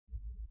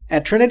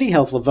At Trinity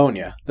Health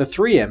Livonia, the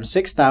 3M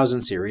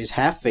 6000 series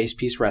half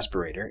facepiece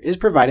respirator is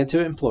provided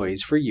to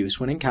employees for use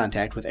when in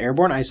contact with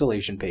airborne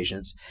isolation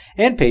patients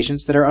and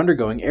patients that are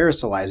undergoing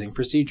aerosolizing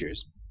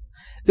procedures.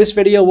 This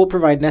video will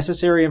provide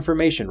necessary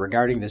information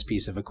regarding this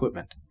piece of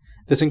equipment.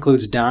 This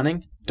includes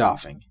donning,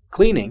 doffing,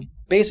 cleaning,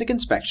 basic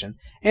inspection,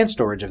 and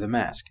storage of the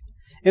mask.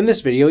 In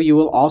this video, you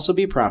will also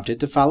be prompted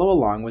to follow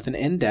along with an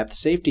in-depth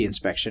safety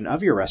inspection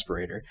of your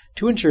respirator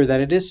to ensure that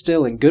it is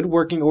still in good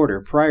working order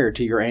prior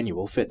to your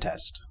annual fit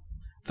test.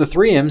 The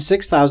 3M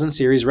 6000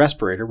 series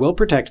respirator will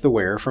protect the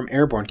wearer from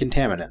airborne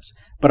contaminants,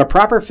 but a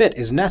proper fit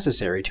is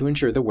necessary to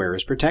ensure the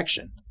wearer's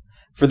protection.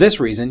 For this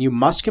reason, you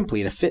must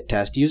complete a fit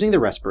test using the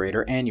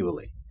respirator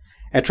annually.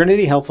 At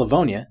Trinity Health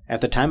Livonia, at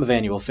the time of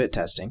annual fit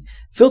testing,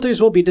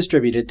 filters will be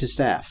distributed to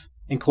staff.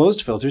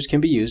 Enclosed filters can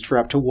be used for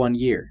up to 1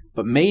 year,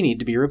 but may need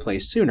to be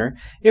replaced sooner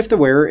if the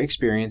wearer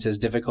experiences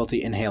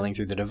difficulty inhaling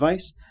through the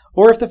device,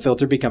 or if the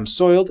filter becomes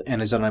soiled and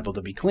is unable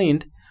to be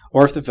cleaned,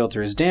 or if the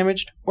filter is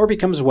damaged or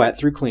becomes wet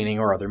through cleaning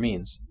or other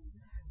means.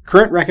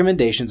 Current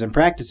recommendations and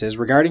practices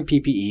regarding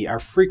PPE are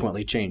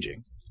frequently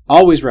changing.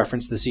 Always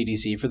reference the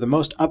CDC for the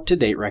most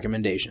up-to-date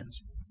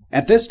recommendations.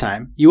 At this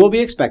time, you will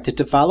be expected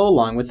to follow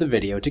along with the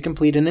video to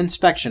complete an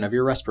inspection of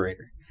your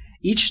respirator.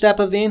 Each step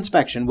of the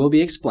inspection will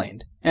be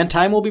explained, and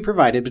time will be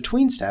provided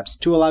between steps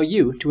to allow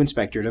you to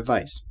inspect your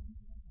device.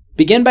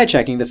 Begin by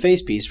checking the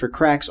facepiece for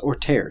cracks or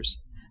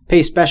tears.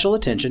 Pay special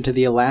attention to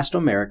the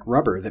elastomeric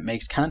rubber that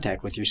makes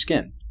contact with your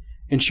skin.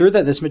 Ensure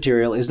that this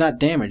material is not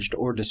damaged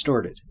or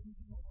distorted.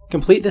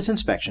 Complete this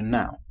inspection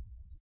now.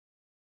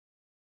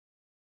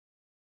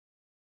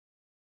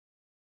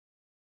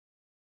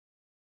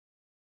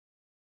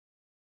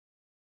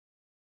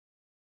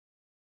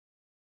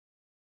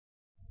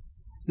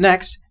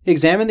 Next,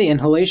 examine the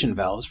inhalation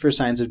valves for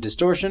signs of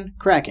distortion,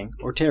 cracking,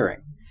 or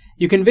tearing.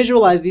 You can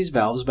visualize these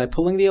valves by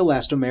pulling the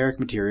elastomeric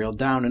material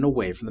down and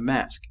away from the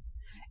mask.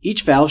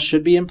 Each valve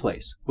should be in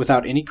place,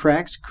 without any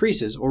cracks,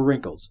 creases, or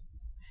wrinkles.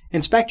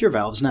 Inspect your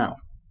valves now.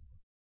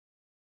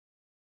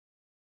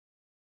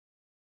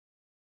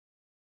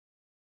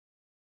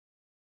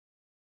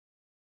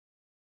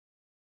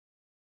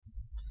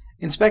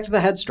 Inspect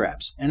the head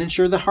straps and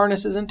ensure the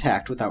harness is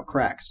intact without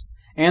cracks,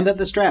 and that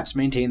the straps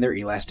maintain their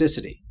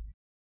elasticity.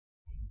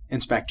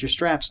 Inspect your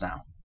straps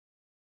now.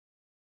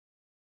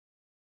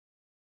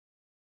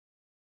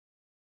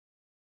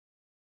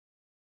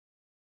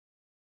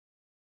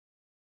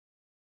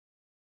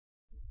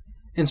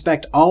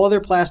 Inspect all other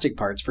plastic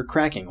parts for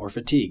cracking or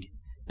fatigue.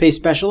 Pay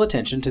special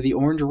attention to the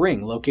orange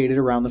ring located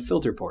around the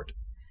filter port.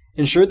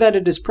 Ensure that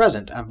it is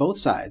present on both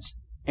sides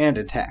and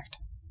intact.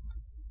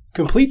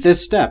 Complete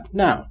this step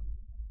now.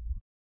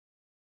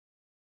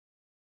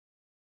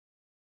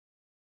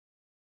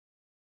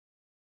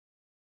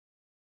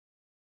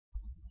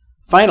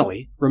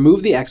 Finally,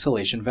 remove the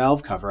exhalation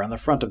valve cover on the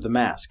front of the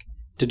mask.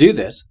 To do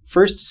this,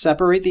 first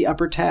separate the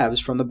upper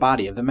tabs from the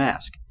body of the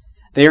mask.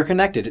 They are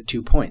connected at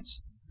 2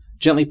 points.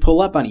 Gently pull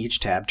up on each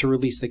tab to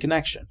release the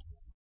connection.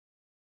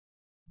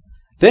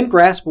 Then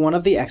grasp one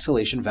of the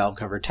exhalation valve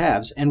cover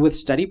tabs and with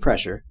steady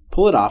pressure,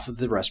 pull it off of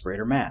the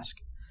respirator mask.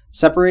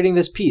 Separating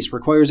this piece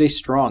requires a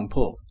strong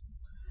pull.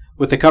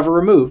 With the cover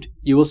removed,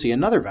 you will see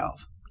another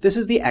valve. This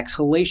is the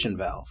exhalation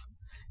valve.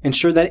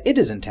 Ensure that it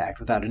is intact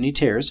without any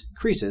tears,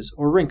 creases,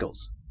 or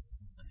wrinkles.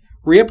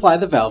 Reapply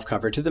the valve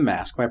cover to the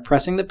mask by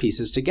pressing the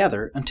pieces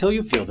together until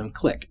you feel them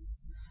click.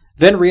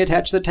 Then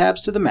reattach the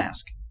tabs to the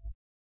mask.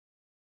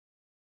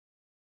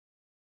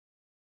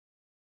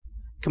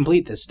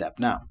 Complete this step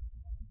now.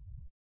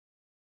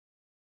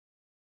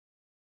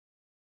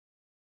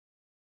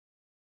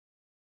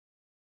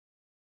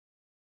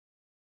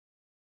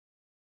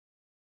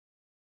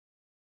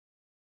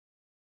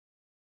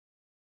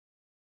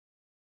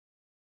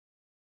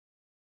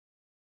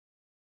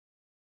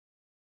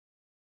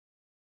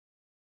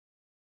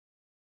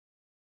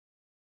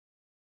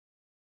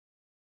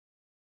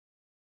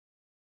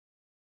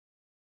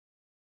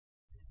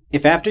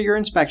 If after your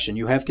inspection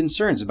you have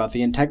concerns about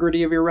the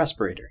integrity of your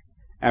respirator,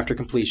 after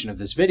completion of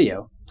this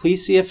video,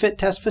 please see a fit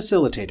test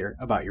facilitator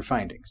about your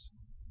findings.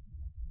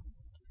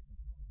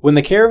 When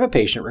the care of a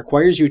patient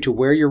requires you to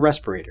wear your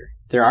respirator,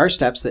 there are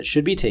steps that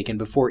should be taken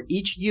before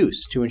each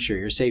use to ensure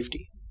your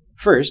safety.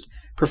 First,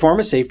 perform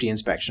a safety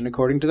inspection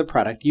according to the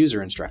product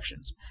user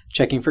instructions,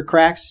 checking for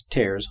cracks,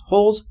 tears,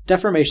 holes,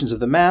 deformations of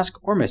the mask,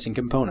 or missing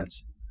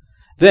components.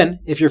 Then,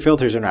 if your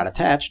filters are not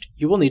attached,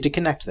 you will need to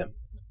connect them.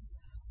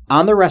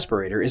 On the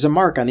respirator is a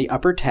mark on the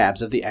upper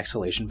tabs of the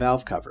exhalation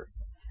valve cover,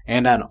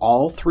 and on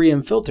all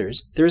 3M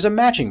filters, there is a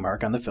matching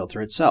mark on the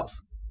filter itself.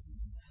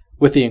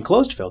 With the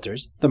enclosed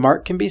filters, the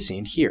mark can be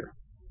seen here.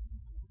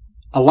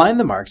 Align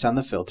the marks on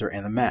the filter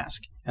and the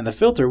mask, and the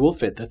filter will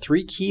fit the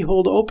 3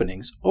 keyhole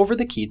openings over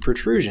the keyed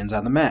protrusions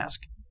on the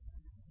mask.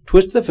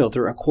 Twist the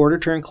filter a quarter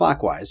turn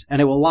clockwise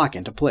and it will lock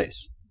into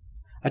place.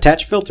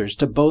 Attach filters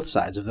to both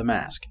sides of the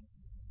mask.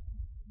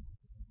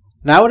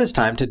 Now it is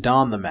time to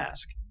don the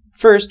mask.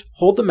 First,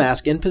 hold the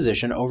mask in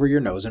position over your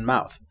nose and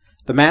mouth.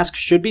 The mask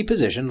should be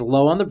positioned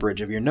low on the bridge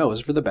of your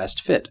nose for the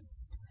best fit.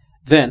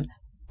 Then,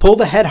 Pull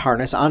the head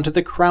harness onto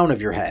the crown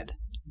of your head.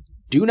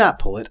 Do not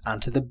pull it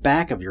onto the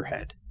back of your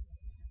head.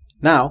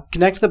 Now,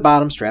 connect the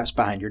bottom straps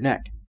behind your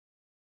neck.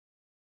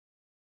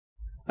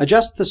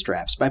 Adjust the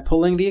straps by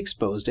pulling the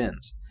exposed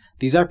ends.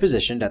 These are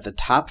positioned at the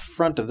top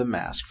front of the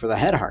mask for the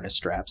head harness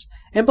straps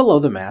and below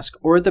the mask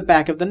or at the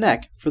back of the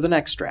neck for the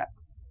neck strap.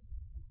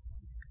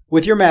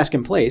 With your mask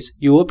in place,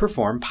 you will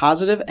perform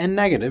positive and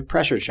negative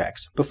pressure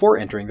checks before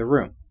entering the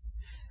room.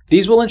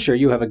 These will ensure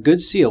you have a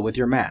good seal with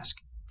your mask.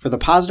 For the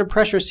positive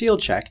pressure seal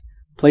check,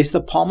 place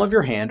the palm of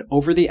your hand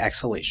over the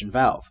exhalation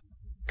valve.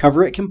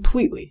 Cover it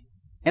completely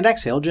and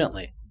exhale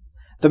gently.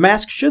 The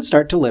mask should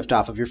start to lift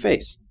off of your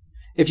face.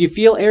 If you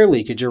feel air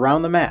leakage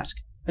around the mask,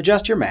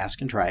 adjust your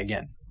mask and try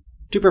again.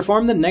 To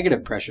perform the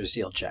negative pressure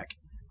seal check,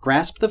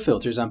 grasp the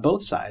filters on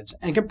both sides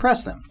and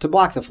compress them to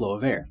block the flow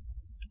of air.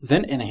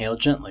 Then inhale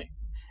gently.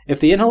 If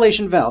the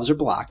inhalation valves are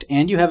blocked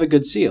and you have a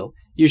good seal,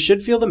 you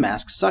should feel the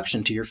mask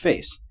suction to your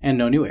face and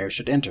no new air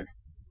should enter.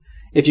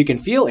 If you can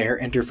feel air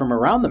enter from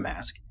around the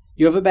mask,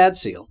 you have a bad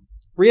seal.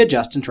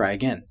 Readjust and try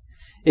again.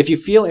 If you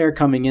feel air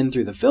coming in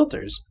through the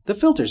filters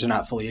are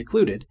not fully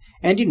occluded,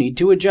 and you need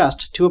to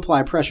adjust to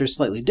apply pressure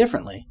slightly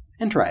differently,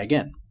 and try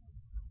again.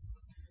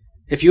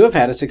 If you have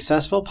had a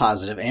successful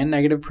positive and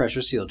negative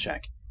pressure seal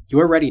check, you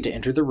are ready to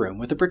enter the room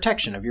with the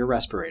protection of your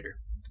respirator.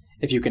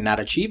 If you cannot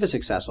achieve a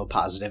successful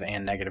positive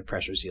and negative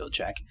pressure seal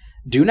check,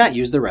 do not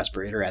use the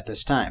respirator at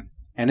this time,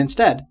 and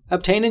instead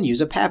obtain and use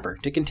a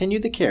PAPR to continue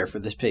the care for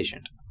this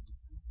patient.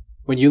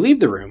 When you leave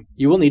the room,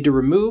 you will need to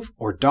remove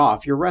or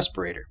doff your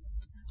respirator.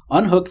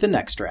 Unhook the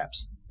neck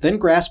straps, then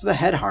grasp the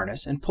head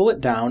harness and pull it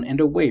down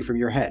and away from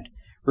your head,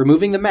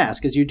 removing the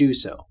mask as you do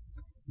so.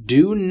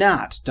 Do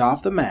not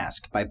doff the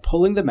mask by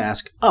pulling the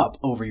mask up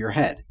over your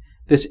head.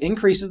 This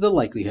increases the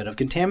likelihood of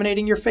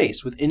contaminating your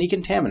face with any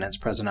contaminants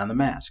present on the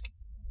mask.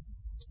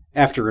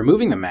 After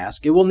removing the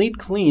mask, it will need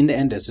cleaned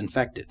and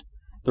disinfected.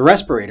 The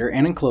respirator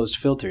and enclosed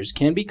filters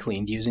can be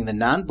cleaned using the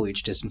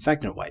non-bleach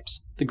disinfectant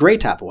wipes, the gray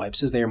top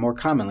wipes as they are more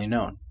commonly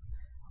known.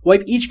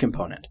 Wipe each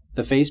component,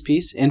 the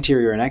facepiece,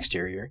 interior and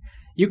exterior.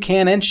 You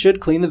can and should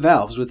clean the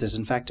valves with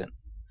disinfectant.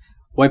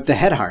 Wipe the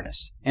head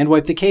harness and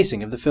wipe the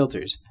casing of the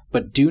filters,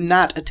 but do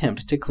not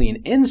attempt to clean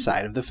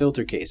inside of the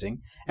filter casing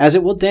as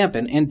it will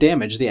dampen and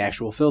damage the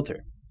actual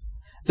filter.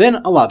 Then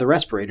allow the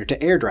respirator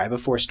to air dry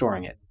before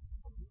storing it.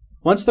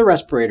 Once the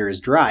respirator is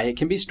dry, it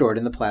can be stored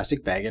in the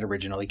plastic bag it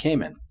originally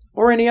came in,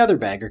 or any other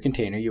bag or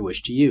container you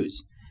wish to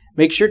use.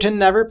 Make sure to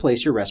never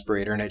place your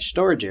respirator in its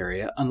storage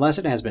area unless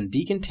it has been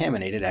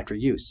decontaminated after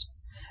use.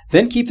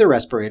 Then keep the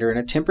respirator in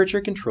a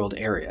temperature-controlled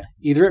area,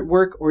 either at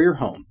work or your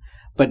home,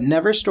 but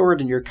never store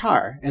it in your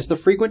car as the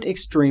frequent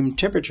extreme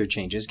temperature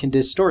changes can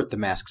distort the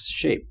mask's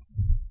shape.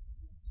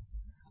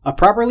 A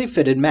properly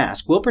fitted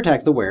mask will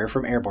protect the wearer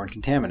from airborne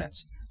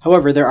contaminants.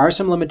 However, there are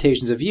some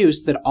limitations of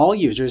use that all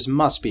users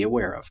must be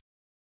aware of.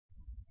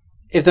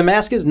 If the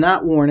mask is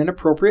not worn in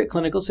appropriate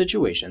clinical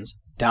situations,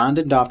 donned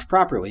and doffed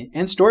properly,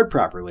 and stored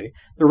properly,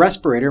 the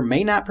respirator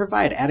may not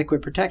provide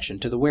adequate protection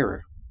to the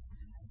wearer.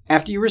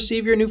 After you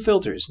receive your new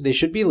filters, they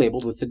should be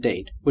labeled with the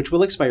date, which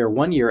will expire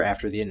 1 year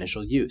after the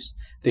initial use.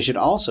 They should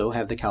also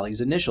have the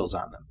colleague's initials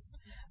on them.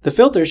 The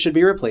filters should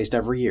be replaced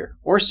every year,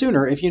 or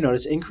sooner if you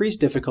notice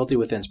increased difficulty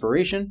with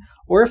inspiration,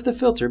 or if the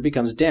filter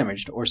becomes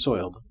damaged or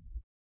soiled.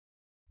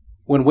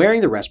 When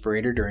wearing the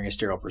respirator during a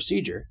sterile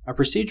procedure, a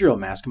procedural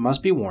mask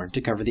must be worn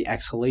to cover the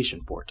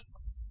exhalation port.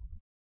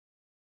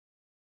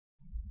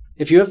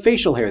 If you have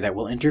facial hair that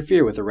will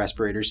interfere with the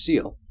respirator's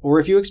seal, or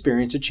if you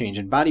experience a change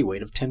in body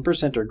weight of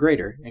 10% or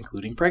greater,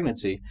 including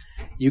pregnancy,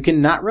 you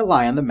cannot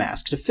rely on the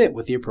mask to fit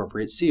with the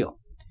appropriate seal.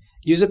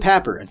 Use a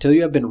PAPR until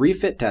you have been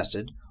refit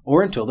tested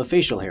or until the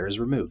facial hair is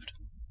removed.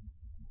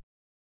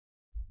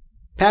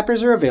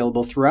 PAPRs are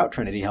available throughout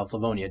Trinity Health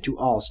Livonia to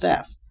all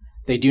staff.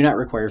 They do not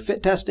require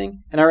fit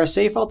testing and are a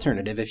safe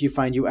alternative if you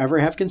find you ever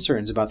have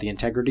concerns about the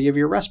integrity of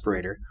your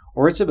respirator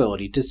or its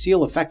ability to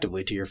seal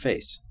effectively to your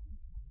face.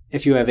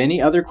 If you have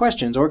any other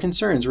questions or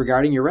concerns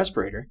regarding your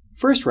respirator,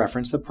 first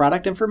reference the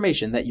product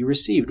information that you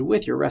received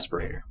with your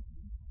respirator.